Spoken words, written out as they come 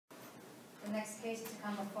The next case to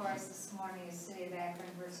come before us this morning is City of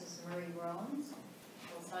Akron versus Murry.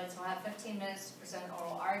 Both sides will have 15 minutes to present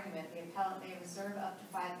oral argument. The appellant may reserve up to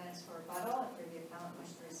 5 minutes for rebuttal. If the appellant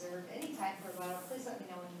wishes to reserve any time for rebuttal, please let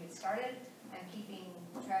me know when you get started. I'm keeping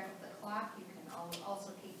track of the clock. You can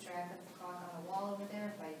also keep track of the clock on the wall over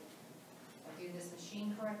there if I do this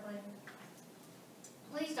machine correctly.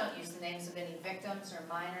 Please don't use the names of any victims or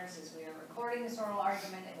minors as we are recording this oral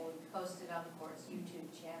argument. It will be posted on the court's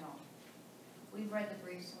YouTube channel. We've read the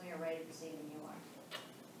briefs and we are ready to proceed when you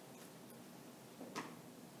are.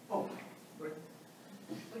 Oh, good.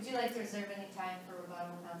 Would you like to reserve any time for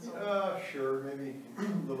rebuttal, counsel? Sure, maybe a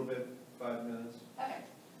little bit, 5 minutes. Okay.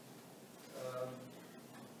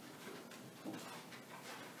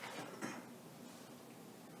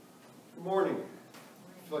 Good morning. I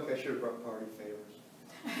feel like I should have brought party favors.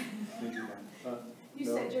 Maybe not. You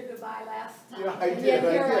no? said your goodbye last time. Yeah, I did.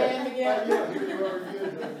 Here I am again. Yeah, here you are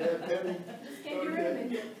again. Penny. Just get your name in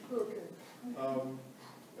here. Okay.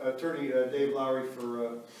 Attorney Dave Lowry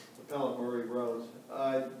for Appellant Murry Rose.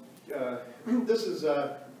 This is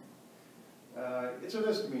it's a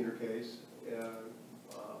misdemeanor case,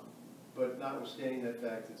 but notwithstanding that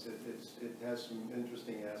fact, it has some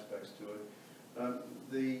interesting aspects to it.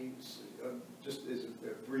 Just as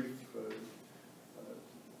a brief,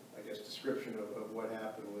 I guess, description of what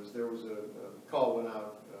happened was there was a call went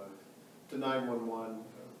out to 911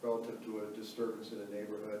 relative to a disturbance in a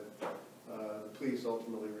neighborhood. The police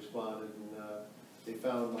ultimately responded, and they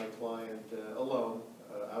found my client alone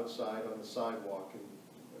outside on the sidewalk, and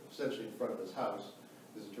essentially in front of his house,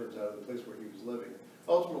 as it turns out, the place where he was living.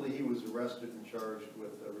 Ultimately, he was arrested and charged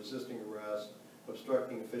with resisting arrest,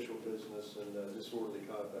 obstructing official business, and disorderly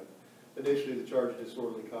conduct. Initially, the charge of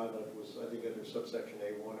disorderly conduct was, I think, under subsection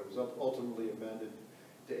A1. It was ultimately amended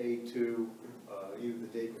to A2, either the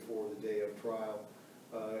day before or the day of trial.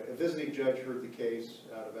 A visiting judge heard the case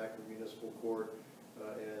out of Akron Municipal Court,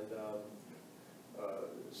 and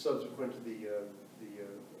subsequent to the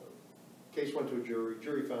case went to a jury.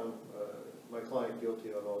 Jury found my client guilty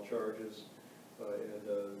on all charges,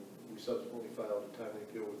 and we subsequently filed a timely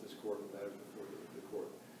appeal with this court and matters before the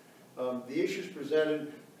court. The issues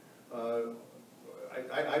presented,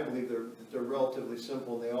 I believe they're relatively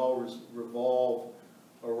simple, and they all revolve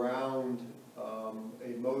around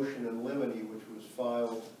a motion in limine which was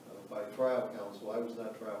filed by trial counsel. I was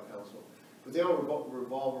not trial counsel, but they all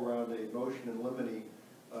revolve around a motion in limine.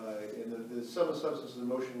 And the sum and substance of the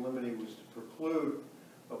motion in limine was to preclude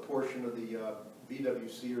a portion of the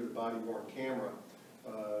BWC, or the body-worn camera,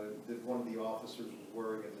 that one of the officers was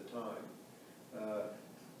wearing at the time.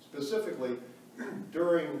 Specifically,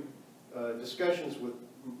 during discussions with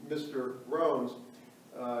Mr. Rones,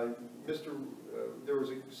 there was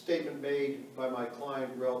a statement made by my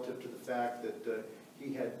client relative to the fact that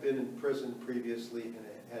he had been in prison previously and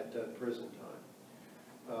had done prison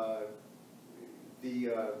time.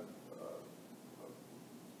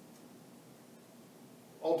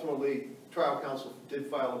 Ultimately, trial counsel did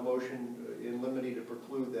file a motion in limine to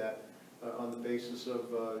preclude that on the basis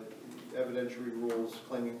of evidentiary rules,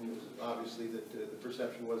 claiming obviously that the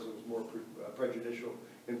perception was it was more prejudicial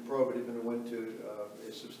and probative, and it went to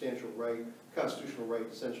a substantial right, constitutional right,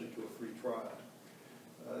 essentially to a free trial.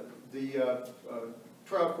 The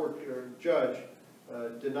trial court judge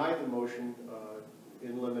denied the motion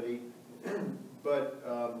in limine, but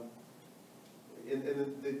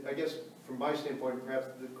I guess from my standpoint, perhaps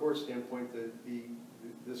the court's standpoint,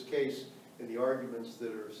 this case and the arguments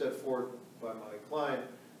that are set forth by my client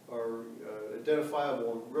are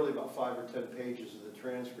identifiable in really about 5 or 10 pages of the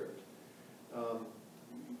transcript.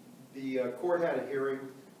 The court had a hearing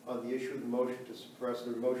on the issue of the motion to suppress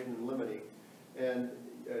the motion in limine, and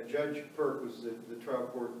Judge Perk was the trial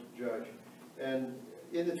court judge. And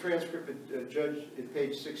in the transcript, Judge, at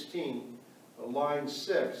page 16, line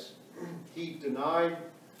 6, he denied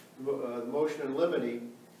the motion in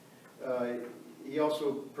limine. He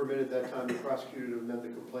also permitted that time the prosecutor to amend the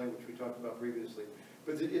complaint, which we talked about previously.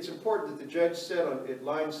 But it's important that the judge said at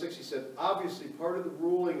line 6, he said, obviously part of the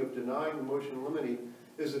ruling of denying the motion in limine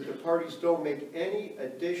is that the parties don't make any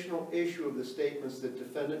additional issue of the statements that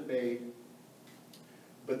defendant made.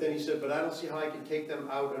 But then he said, but I don't see how I can take them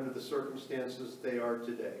out under the circumstances they are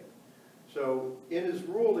today. So in his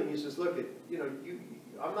ruling, he says, look,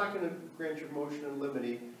 I'm not going to grant your motion in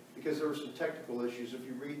limine because there were some technical issues. If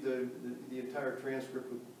you read the entire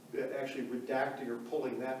transcript with actually redacting or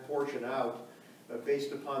pulling that portion out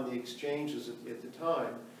based upon the exchanges at the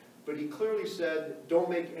time. But he clearly said, don't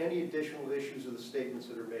make any additional issues of the statements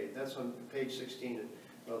that are made. That's on page 16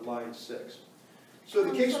 at line 6. So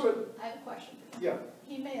the case would... I have a question. Yeah.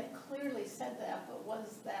 He may have clearly said that, but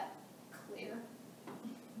was that clear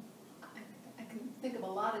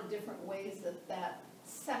lot of different ways that that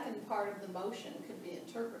second part of the motion could be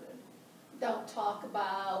interpreted. Don't talk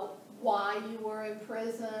about why you were in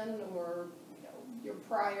prison or, you know, your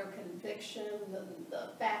prior conviction and the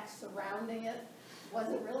facts surrounding it.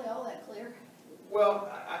 Wasn't really all that clear.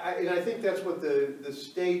 Well, and I think that's what the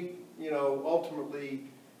state, you know, ultimately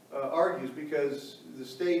argues, because the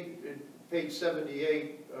state, at page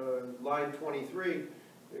 78, line 23,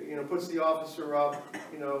 you know, puts the officer up,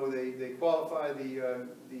 you know, they qualify the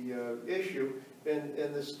issue,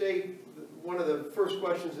 and the state, one of the first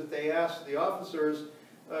questions that they ask the officers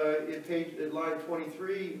at line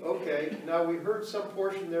 23, okay, now we heard some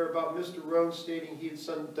portion there about Mr. Rohn stating he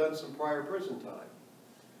had done some prior prison time.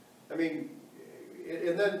 I mean,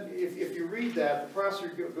 and then if you read that, the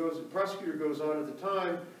prosecutor goes on at the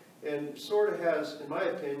time and sort of has, in my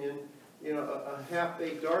opinion, you know, a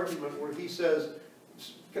half-baked argument where he says,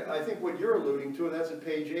 I think what you're alluding to, and that's at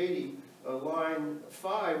page 80, line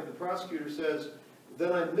 5, the prosecutor says,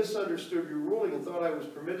 then I misunderstood your ruling and thought I was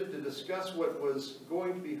permitted to discuss what was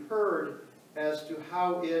going to be heard as to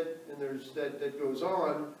how it, and there's that goes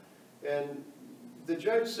on, and the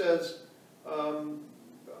judge says,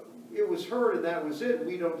 it was heard and that was it, and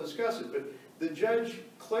we don't discuss it. But the judge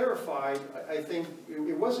clarified, I think,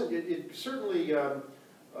 it wasn't, it certainly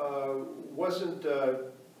wasn't,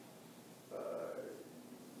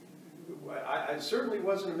 it certainly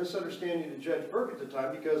wasn't a misunderstanding to Judge Burke at the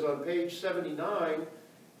time, because on page 79,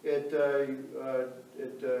 at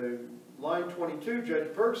line 22,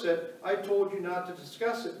 Judge Burke said, I told you not to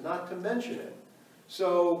discuss it, not to mention it.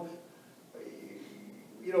 So,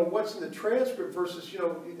 you know, what's in the transcript versus, you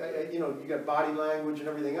know, you got body language and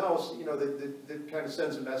everything else, you know, that kind of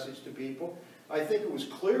sends a message to people. I think it was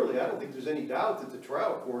clearly, I don't think there's any doubt that the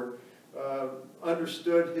trial court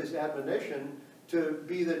understood his admonition to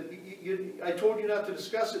be that, I told you not to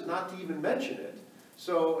discuss it, not to even mention it.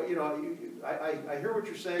 So, you know, I hear what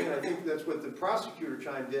you're saying, and I think that's what the prosecutor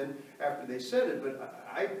chimed in after they said it, but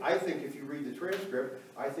I think if you read the transcript,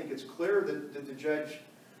 I think it's clear that the judge,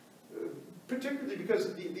 particularly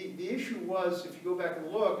because the issue was, if you go back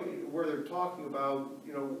and look, where they're talking about,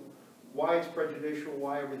 you know, why it's prejudicial,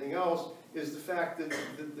 why everything else, is the fact that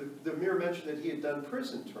the mere mention that he had done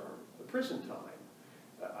prison time.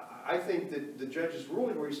 I think that the judge's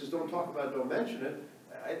ruling where he says don't talk about it, don't mention it,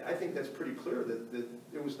 I think that's pretty clear that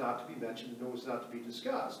it was not to be mentioned and it was not to be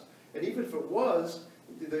discussed. And even if it was,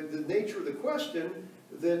 the nature of the question,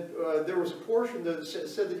 that there was a portion that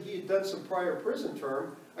said that he had done some prior prison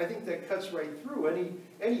term, I think that cuts right through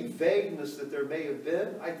any vagueness that there may have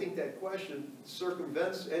been. I think that question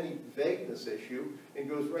circumvents any vagueness issue and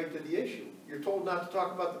goes right to the issue. You're told not to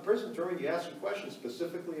talk about the prison term, and you ask a question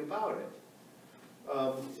specifically about it.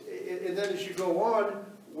 And then as you go on,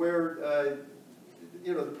 where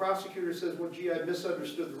you know, the prosecutor says, well, gee, I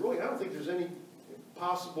misunderstood the ruling. I don't think there's any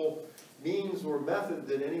possible means or method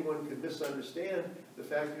that anyone could misunderstand the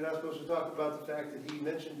fact that you're not supposed to talk about the fact that he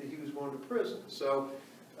mentioned that he was going to prison. So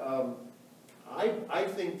I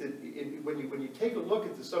think that when you take a look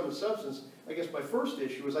at the sum and substance, I guess my first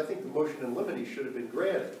issue is I think the motion in limine should have been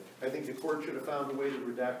granted. I think the court should have found a way to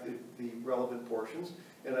redact the relevant portions,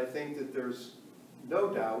 and I think that there's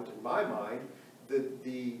no doubt in my mind that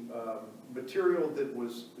the material that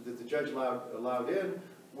the judge allowed in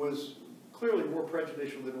was clearly more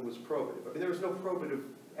prejudicial than it was probative. I mean, there was no probative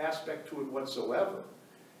aspect to it whatsoever.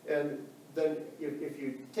 And then if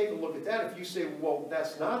you take a look at that, if you say, well,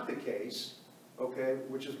 that's not the case, okay,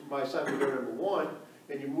 which is my assignment of error number 1,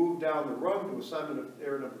 and you move down the rung to assignment of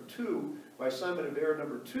error number 2, my assignment of error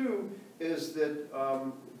number 2 is that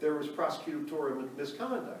there was prosecutorial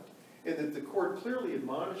misconduct, and that the court clearly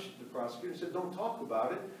admonished the prosecutor and said, don't talk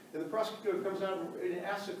about it, and the prosecutor comes out and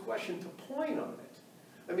asks a question to point on it.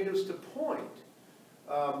 I mean, it was to point.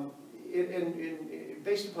 And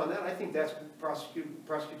based upon that, I think that's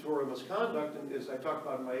prosecutorial misconduct, and as I talked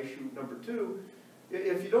about in my issue number 2,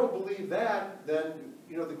 if you don't believe that, then,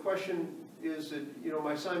 you know, the question is that, you know,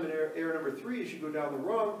 my assignment error number 3, as you go down the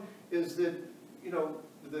rung, is that, you know,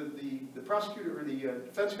 the prosecutor or the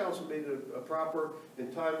defense counsel made a proper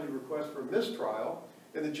and timely request for a mistrial,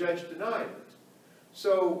 and the judge denied it.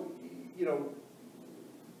 So, you know,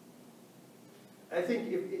 I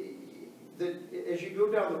think that as you go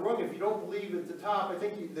down the rung, if you don't believe at the top, I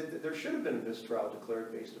think that there should have been a mistrial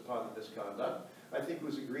declared based upon the misconduct. I think it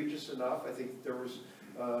was egregious enough. I think there was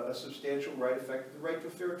a substantial right affected the right to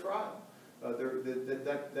a fair trial.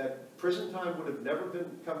 That prison time would have never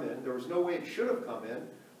come in. There was no way it should have come in,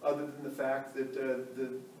 other than the fact that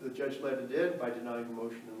the judge let it in by denying the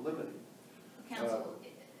motion in limine. Counsel,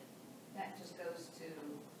 that just goes to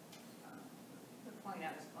the point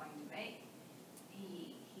I was going to make.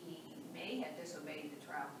 may have disobeyed the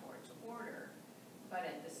trial court's order, but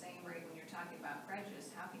at the same rate, when you're talking about prejudice,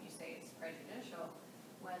 how can you say it's prejudicial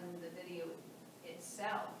when the video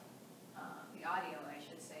itself, the audio, I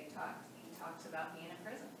should say, he talks about being in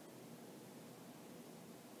prison?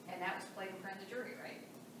 And that was played in front of the jury, right?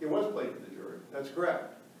 It was played for the jury, that's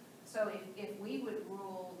correct. So if we would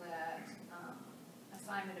rule that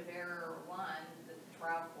assignment of error 1, the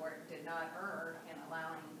trial court did not err in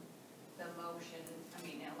allowing the motion,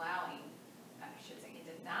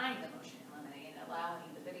 denying the motion in limine and allowing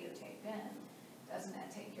the videotape in, doesn't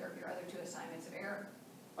that take care of your other 2 assignments of error?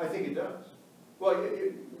 I think it does. Well,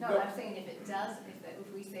 No, I'm saying if it does,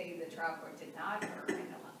 if we say the trial court did not err in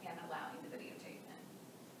allowing the videotape in.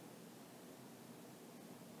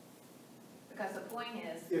 Because the point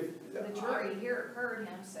is, the jury here heard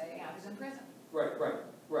him say, I was in prison. Right,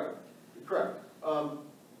 correct.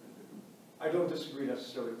 I don't disagree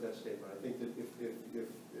necessarily with that statement. I think that if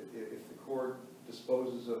the court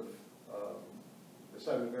disposes of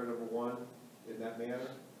assignment of error number 1 in that manner,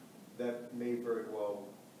 that may very well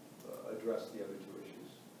address the other 2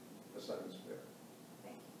 issues, assignments of error.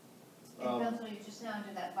 Thank you. Um, And Bill, you're just now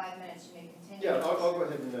into that 5 minutes, you may continue. Yeah, I'll go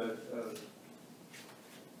ahead and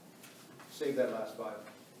save that last 5,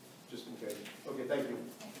 just in case. Okay, thank you.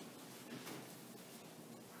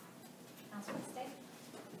 Councilman State.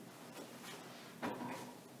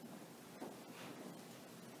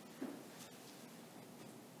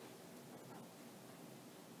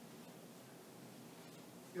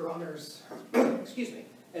 Your Honors, excuse me,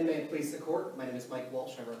 and may it please the court, my name is Mike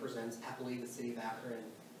Walsh. I represent happily the city of Akron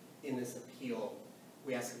in this appeal.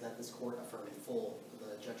 We ask that this court affirm in full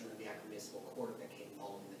the judgment of the Akron Municipal Court that came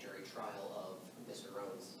following the jury trial of Mr.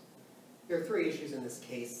 Rhodes. There are 3 issues in this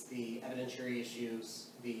case: the evidentiary issues,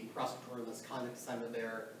 the prosecutorial misconduct assignment of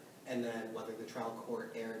error, and then whether the trial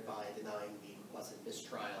court erred by denying the requested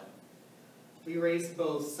mistrial. We raised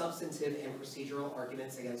both substantive and procedural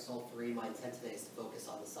arguments against all 3. My intent today is to focus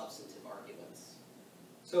on the substantive arguments.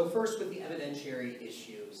 So first, with the evidentiary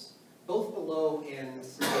issues, both below and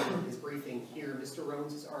in his briefing here, Mr.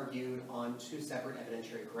 Rhodes has argued on 2 separate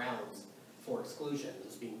evidentiary grounds for exclusion,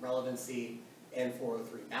 those being relevancy and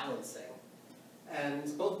 403 balancing.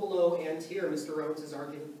 And both below and here, Mr. Rhodes has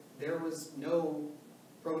argued there was no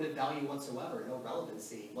probative value whatsoever, no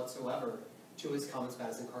relevancy whatsoever to his comments about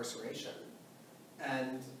his incarceration.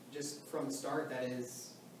 And just from the start, that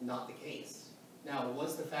is not the case. Now,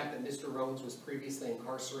 was the fact that Mr. Rhodes was previously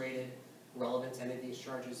incarcerated relevant to any of these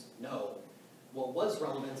charges? No. What was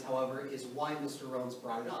relevant, however, is why Mr. Rhodes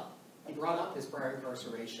brought it up. He brought up his prior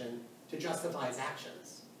incarceration to justify his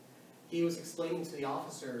actions. He was explaining to the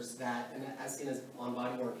officers that, and as seen as on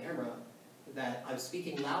body-worn camera, that I'm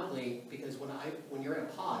speaking loudly because when you're in a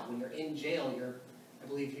pod, when you're in jail, I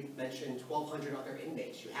believe you mentioned 1,200 other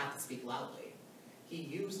inmates. You have to speak loudly. He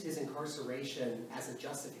used his incarceration as a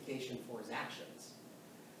justification for his actions.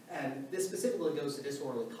 And this specifically goes to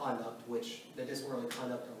disorderly conduct, which the disorderly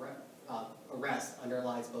conduct arrest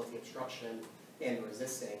underlies both the obstruction and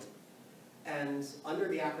resisting. And under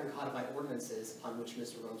the Akron codified ordinances upon which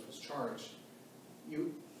Mr. Rhodes was charged,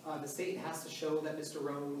 the state has to show that Mr.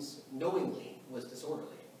 Rhodes knowingly was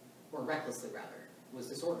disorderly, or recklessly rather, was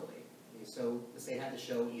disorderly. So the state had to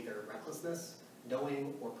show either recklessness,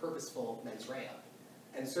 knowing, or purposeful mens rea.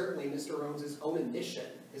 And certainly Mr. Rhodes' own admission,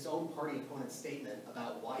 his own party opponent's statement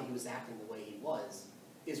about why he was acting the way he was,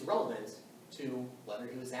 is relevant to whether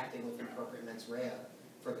he was acting with appropriate mens rea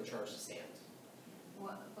for the charge to stand.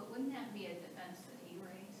 Well, but wouldn't that be a defense that he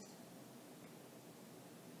raised?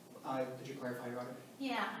 Could you clarify, Your Honor?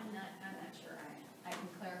 Yeah, I'm not sure I can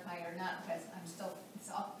clarify it or not because I'm still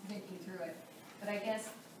thinking through it. But I guess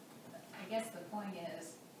the point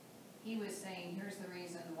is, he was saying, here's the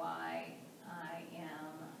reason why I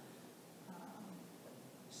am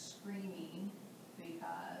screaming,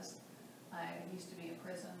 because I used to be in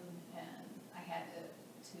prison and I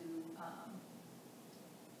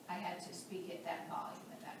had to speak at that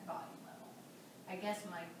volume level. I guess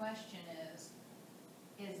my question is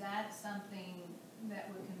that something that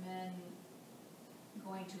would come in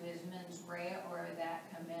going to his mens rea, or would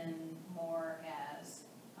that come in more as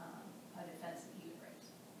a defense that he would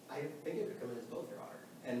raise? I think it could come in as both, Your Honor.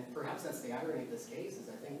 And perhaps that's the irony of this case, is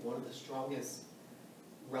I think one of the strongest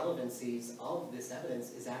relevancies of this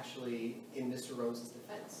evidence is actually in Mr. Rhodes'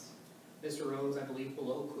 defense. Mr. Rhodes, I believe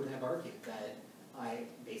below, could have argued that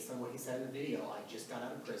based on what he said in the video, I just got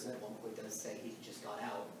out of prison. At one point does say he just got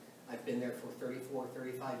out. I've been there for 34,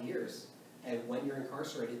 35 years, and when you're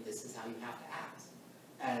incarcerated, this is how you have to act.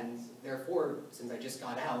 And therefore, since I just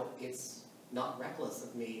got out, it's not reckless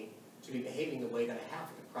of me to be behaving the way that I have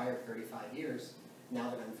for the prior 35 years, now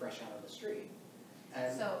that I'm fresh out on the street.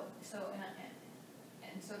 And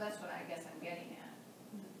So that's what I guess I'm getting at.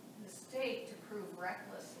 The state, to prove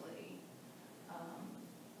recklessly,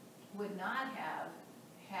 would not have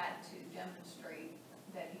had to demonstrate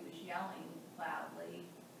that he was yelling loudly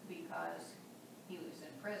because he was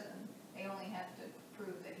in prison. They only have to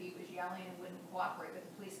prove that he was yelling and wouldn't cooperate with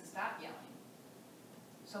the police and stop yelling.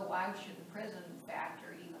 So why should the prison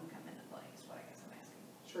factor even come into play, is what I guess I'm asking.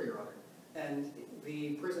 Sure, Your Honor. And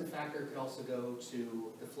the prison factor could also go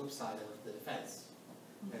to the flip side of the defense,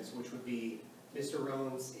 which would be Mr.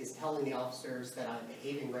 Rones is telling the officers that I'm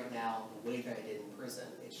behaving right now the way that I did in prison.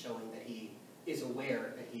 It's showing that he is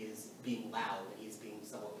aware that he is being loud, that he is being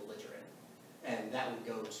somewhat belligerent. And that would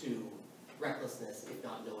go to recklessness, if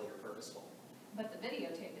not knowing or purposeful. But the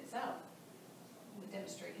videotape itself would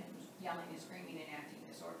demonstrate him yelling and screaming and acting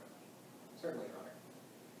disorderly. Certainly, Your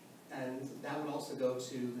Honor. And that would also go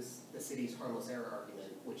to the city's harmless error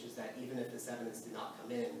argument, which is that even if this evidence did not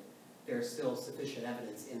come in, there's still sufficient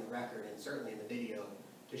evidence in the record and certainly in the video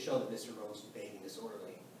to show that Mr. Rones was behaving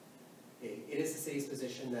disorderly. It is the city's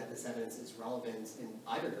position that this evidence is relevant in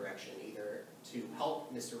either direction, either to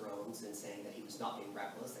help Mr. Rones in saying that he was not being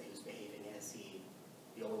reckless, that he was behaving as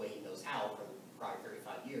the only way he knows how for the prior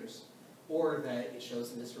 35 years, or that it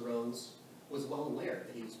shows that Mr. Rones was well aware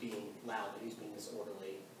that he was being loud, that he was being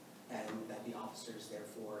disorderly, and that the officers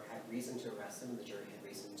therefore had reason to arrest him and the jury had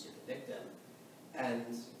reason to convict him.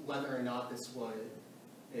 And whether or not this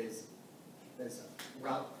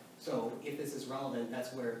so if this is relevant,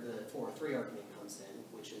 that's where the 403 argument comes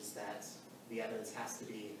in, which is that the evidence has to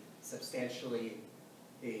be substantially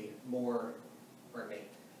the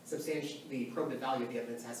probative value of the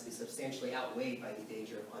evidence has to be substantially outweighed by the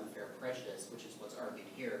danger of unfair prejudice, which is what's argued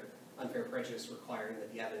here. Unfair prejudice requiring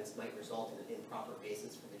that the evidence might result in an improper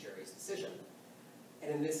basis for the jury's decision.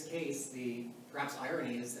 And in this case, the perhaps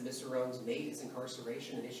irony is that Mr. Rones made his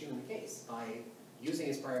incarceration an issue in the case by using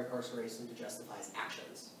his prior incarceration to justify his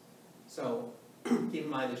actions. So keep in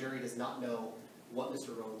mind, the jury does not know what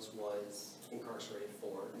Mr. Rones was incarcerated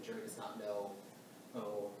for. The jury does not know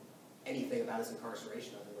anything about his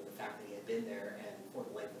incarceration other than the fact that he had been there and for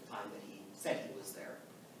the length of time that he said he was there.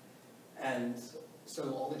 And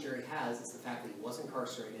so all the jury has is the fact that he was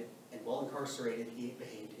incarcerated, and while incarcerated, he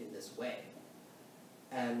behaved in this way.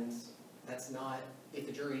 And that's not, if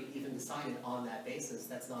the jury even decided on that basis,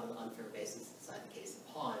 that's not an unfair basis to decide the case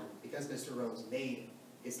upon, because Mr. Rones made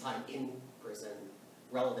his time in prison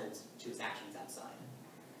relevant to his actions outside.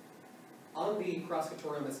 On the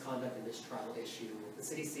prosecutorial misconduct and mistrial issue, the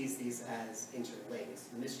city sees these as interlinked.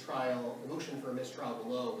 The motion for a mistrial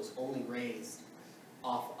below was only raised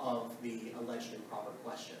off of the alleged improper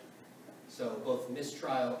question. So both the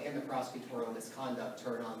mistrial and the prosecutorial misconduct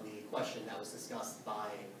turn on the question that was discussed by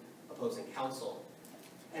opposing counsel.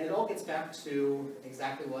 And it all gets back to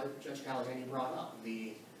exactly what Judge Callahan brought up,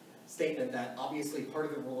 the statement that obviously part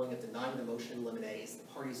of the ruling of denying the motion in limine is the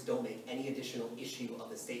parties don't make any additional issue of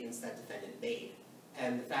the statements that defendant made.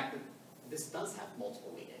 And the fact that this does have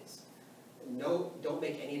multiple meanings. No, don't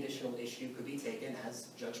make any additional issue could be taken, as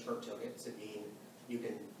Judge Burke took it, to mean you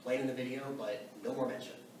can play it in the video, but no more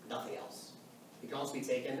mention, nothing else. It can also be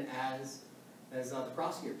taken as the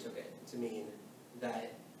prosecutor took it, to mean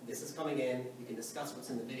that this is coming in, you can discuss what's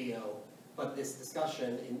in the video, but this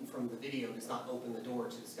discussion from the video does not open the door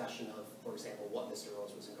to discussion of, for example, what Mr.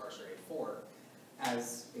 Rose was incarcerated for,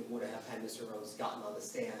 as it would have had Mr. Rose gotten on the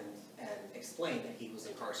stand and explained that he was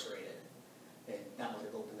incarcerated. That might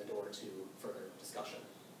have opened the door to further discussion.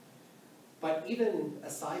 But even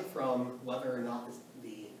aside from whether or not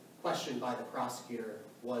the question by the prosecutor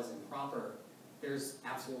was improper, there's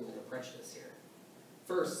absolutely no prejudice here.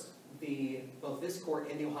 First, both this court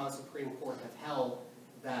and the Ohio Supreme Court have held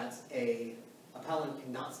that an appellant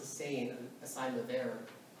cannot sustain an assignment of error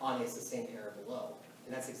on a sustained error below.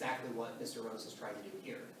 And that's exactly what Mr. Rose is trying to do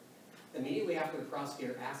here. Immediately after the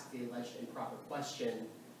prosecutor asked the alleged improper question,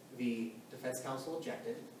 the defense counsel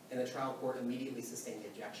objected, and the trial court immediately sustained the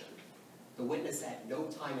objection. The witness at no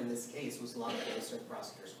time in this case was allowed to answer the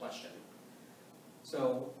prosecutor's question.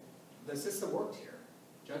 So the system worked here.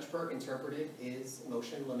 Judge Burke interpreted his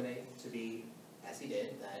motion in limine to be, as he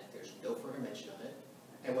did, that there's no further mention of it.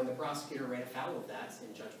 And when the prosecutor ran afoul of that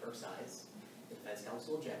in Judge Burke's eyes, the defense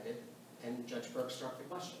counsel objected, and Judge Burke struck the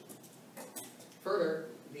question. Further,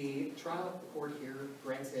 the trial court here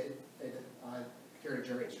granted curative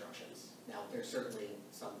jury instructions. Now, there's certainly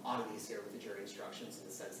some oddities here with the jury instructions in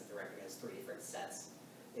the sense that the record has 3 different sets.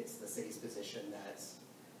 It's the city's position that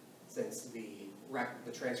since the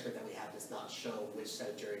transcript that we have does not show which set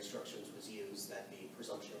of jury instructions was used, that the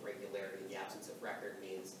presumption of regularity in the absence of record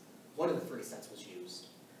means one of the 3 sets was used.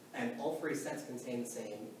 And all 3 sets contain the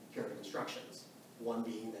same curative instructions. One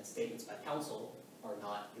being that statements by counsel are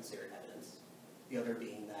not considered evidence. The other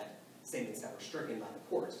being that statements that were stricken by the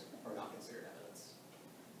court are not considered evidence.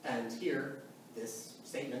 And here, this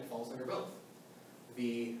statement falls under both.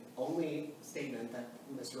 The only statement that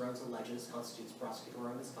Mr. Rhodes alleges constitutes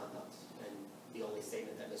prosecutorial misconduct, and the only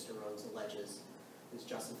statement that Mr. Rhodes alleges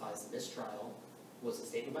justifies the mistrial, was a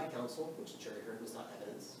statement by counsel, which the jury heard was not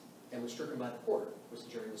evidence, and was stricken by the court, which the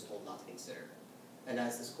jury was told not to consider. And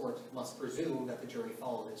as this court must presume that the jury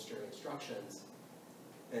followed its jury instructions,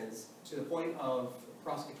 and to the point of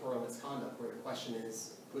prosecutorial misconduct, where the question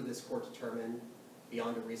is, could this court determine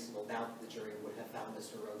beyond a reasonable doubt that the jury would have found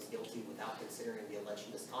Mr. Rhodes guilty without considering the alleged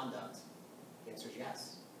misconduct? The answer is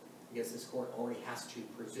yes, because this court already has to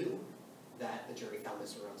presume that the jury found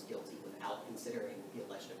Mr. Rhodes guilty without considering the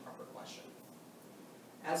alleged improper question.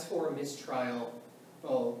 As for a mistrial,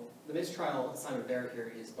 well, the mistrial assignment of error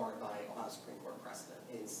here is barred by Ohio Supreme Court precedent.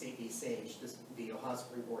 In State v. Sage, the Ohio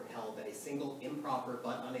Supreme Court held that a single improper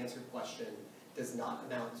but unanswered question does not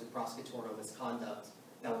amount to prosecutorial misconduct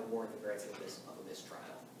that would warrant the granting of a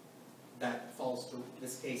mistrial.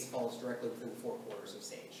 This case falls directly within the 4 corners of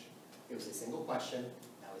Sage. It was a single question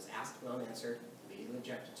that was asked but unanswered, immediately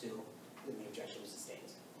objected to, and the objection was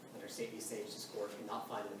sustained. Under State v. Sage, this court cannot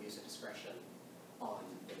find an abuse of discretion on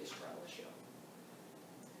the mistrial issue.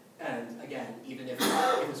 And again, even if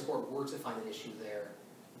this court were to find an issue there,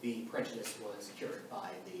 the prejudice was cured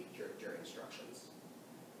by the jury instructions.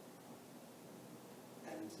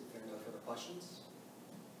 And if there are no further questions?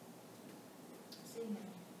 Seeing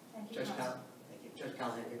none. Thank you, Judge counsel. Thank you. Judge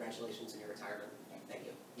Callahan, congratulations on your retirement. Thank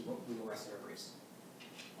you. We will rest in our briefs.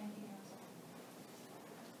 Thank you, counsel.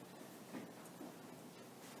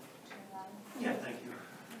 Chair Loudon? Yeah, thank you.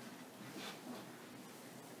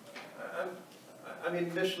 I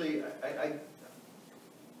mean, initially,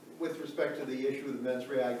 with respect to the issue of the mens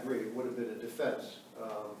rea, I agree. It would have been a defense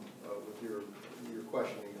with your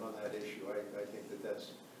questioning on that issue. I think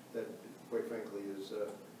that quite frankly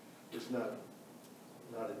is not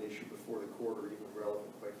an issue before the court or even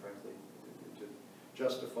relevant, quite frankly, to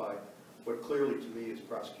justify what clearly to me is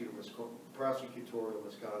prosecutorial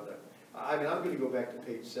misconduct. I mean, I'm going to go back to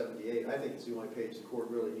page 78. I think it's the only page the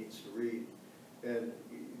court really needs to read. And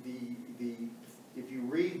if you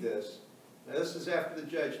read this, now this is after the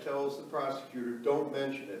judge tells the prosecutor, don't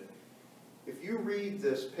mention it. If you read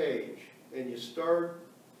this page and you start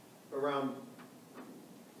around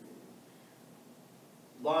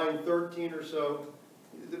line 13 or so,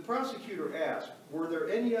 the prosecutor asked, were there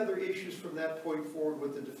any other issues from that point forward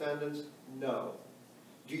with the defendants? No.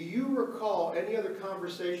 Do you recall any other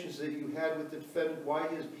conversations that you had with the defendant, why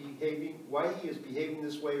he is behaving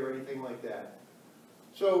this way or anything like that?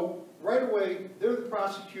 So right away, they're the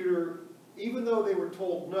prosecutor, even though they were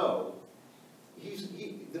told no,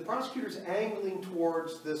 the prosecutor's angling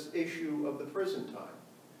towards this issue of the prison time.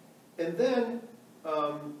 And then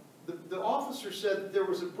the officer said there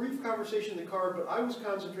was a brief conversation in the car, but I was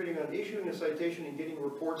concentrating on issuing a citation and getting a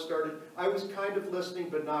report started. I was kind of listening,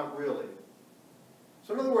 but not really.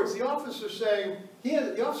 So in other words, the officer's saying,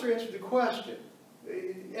 the officer answered the question.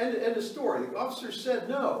 End of story. The officer said,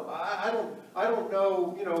 no, I don't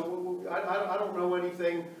know, I don't know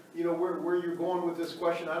anything, where you're going with this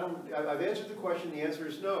question. I've answered the question, the answer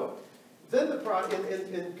is no. Then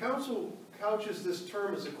and counsel couches this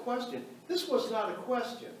term as a question. This was not a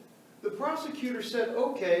question. The prosecutor said,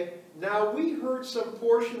 okay, now we heard some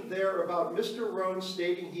portion there about Mr. Rohn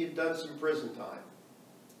stating he had done some prison time.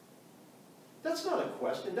 That's not a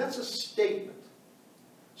question, that's a statement.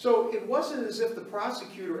 So it wasn't as if the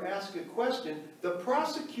prosecutor asked a question. The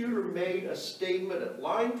prosecutor made a statement at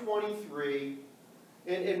line 23,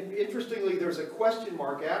 and interestingly, there's a question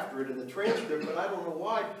mark after it in the transcript, but I don't know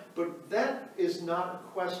why, but that is not a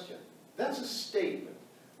question. That's a statement.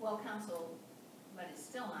 Well, counsel, but it's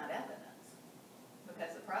still not evidence,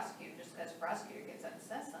 because the prosecutor, just because the prosecutor gets up and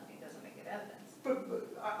says something doesn't make it evidence. But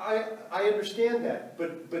I understand that,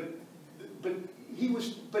 but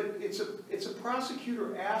it's a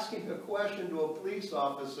prosecutor asking a question to a police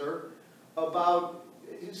officer about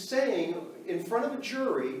saying in front of a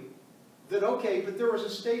jury that, okay, but there was a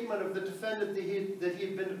statement of the defendant that he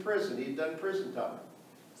had been to prison, he had done prison time.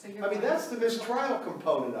 So that's the mistrial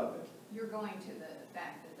component of it. You're going to the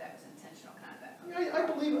fact that that was intentional conduct.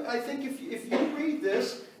 I think if you read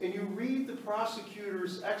this and you read the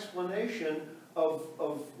prosecutor's explanation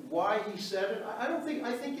of why he said it, I think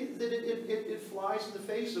that it flies in the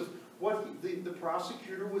face of what the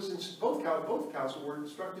prosecutor was, both counsel were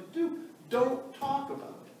instructed to do. Don't talk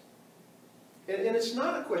about it. And it's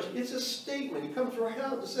not a question, it's a statement. He comes right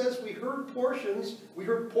out and says, we heard portion,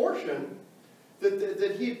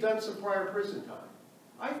 that he had done some prior prison time.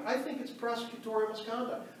 I think it's prosecutorial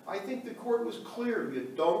misconduct. I think the court was clear,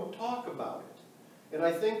 you don't talk about it. And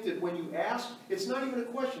I think that when you ask, it's not even a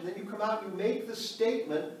question, then you come out and you make the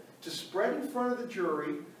statement to spread in front of the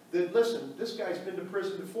jury that, listen, this guy's been to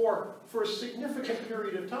prison before for a significant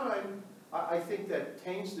period of time. I think that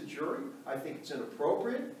taints the jury. I think it's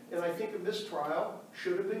inappropriate. And I think a mistrial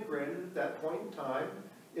should have been granted at that point in time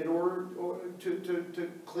in order to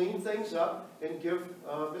clean things up and give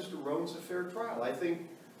Mr. Rhodes a fair trial.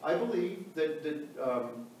 I believe that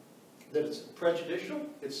it's prejudicial.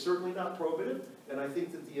 It's certainly not probative. And I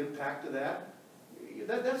think that the impact of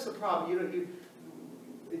that's the problem. You know,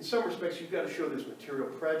 in some respects, you've got to show there's material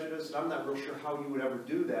prejudice, and I'm not real sure how you would ever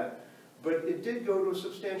do that. But it did go to a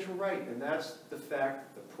substantial right, and that's the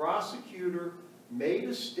fact the prosecutor made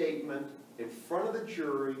a statement in front of the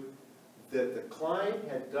jury that the client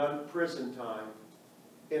had done prison time,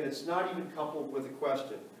 and it's not even coupled with a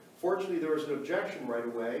question. Fortunately, there was an objection right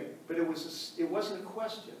away, but it wasn't a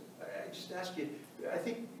question. I just ask you, I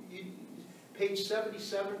think page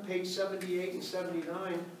 77, page 78 and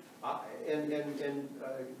 79, and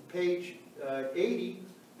page 80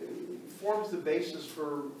 forms the basis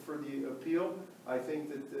for the appeal. I think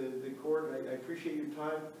that the court, I appreciate your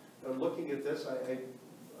time looking at this. I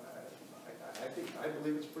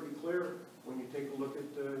believe it's pretty clear when you take a look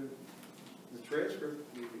at the transcript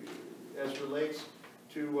as relates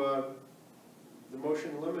to the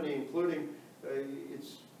motion in limine, including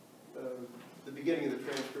the beginning of the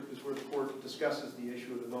transcript is where the court discusses the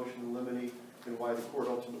issue of the motion in limine and why the court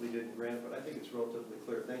ultimately didn't grant, but I think it's relatively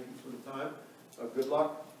clear. Thank you for the time. Good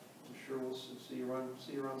luck. I'm sure we'll see you around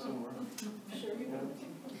somewhere. Sure you will.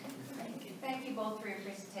 Thank you. Thank you both for your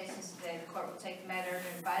presentations today. The court will take the matter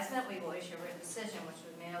under advisement. We will issue a written decision which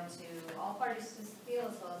will be mailed to all parties to this appeal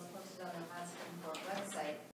as well as posted on the